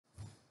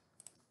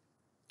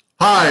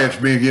Hi, it's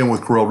me again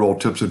with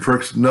CorelDraw Tips and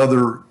Tricks,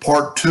 another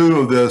part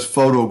 2 of this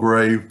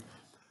PHOTOGRAV.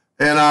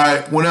 And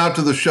I went out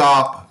to the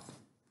shop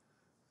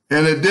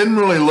and it didn't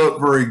really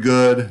look very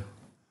good.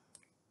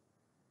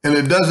 And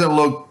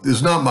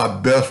it's not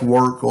my best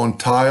work on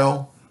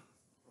tile.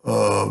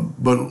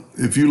 But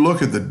if you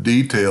look at the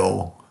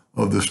detail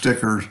of the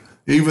stickers,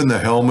 even the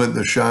helmet,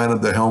 the shine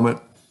of the helmet,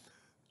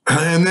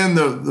 and then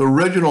the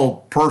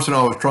original person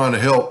I was trying to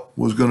help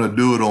was going to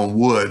do it on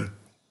wood.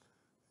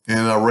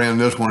 And I ran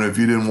this one. If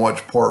you didn't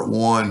watch part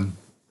 1,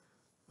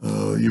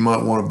 you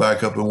might want to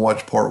back up and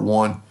watch part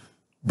 1.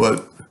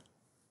 But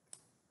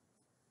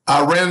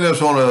I ran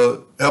this on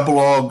a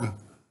Epilogue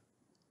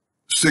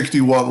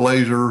 60-watt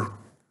laser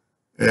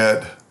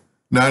at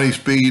 90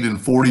 speed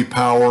and 40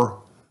 power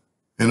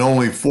and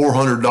only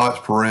 400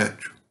 dots per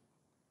inch.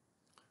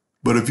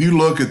 But if you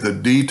look at the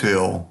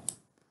detail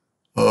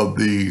of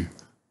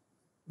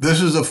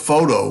this is a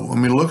photo. I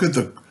mean, look at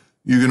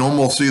you can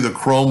almost see the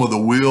chrome of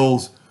the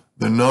wheels,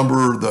 the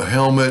number, the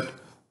helmet,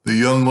 the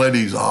young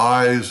lady's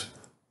eyes.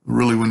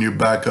 Really, when you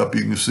back up,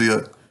 you can see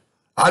it.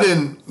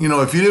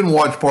 If you didn't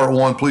watch part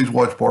 1, please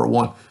watch part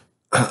 1.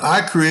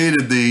 I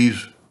created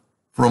these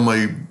from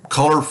a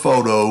color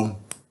photo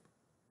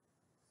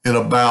in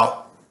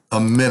about a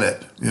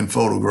minute in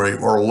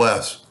PHOTOGRAV or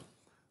less.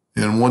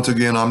 And once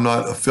again, I'm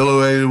not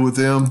affiliated with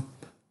them.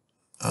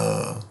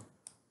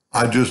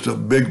 I'm just a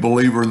big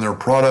believer in their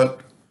product.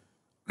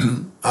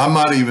 I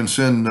might even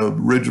send the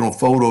original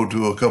photo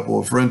to a couple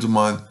of friends of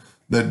mine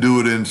that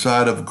do it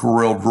inside of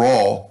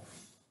CorelDraw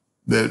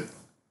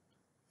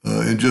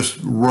and just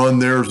run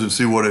theirs and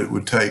see what it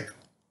would take.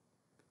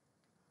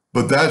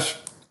 But that's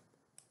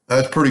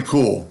pretty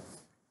cool.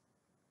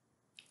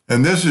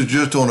 And this is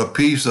just on a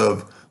piece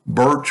of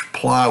birch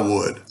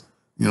plywood,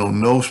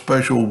 no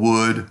special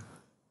wood,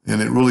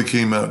 and it really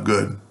came out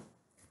good.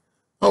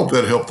 I hope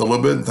that helped a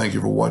little bit, and thank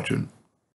you for watching.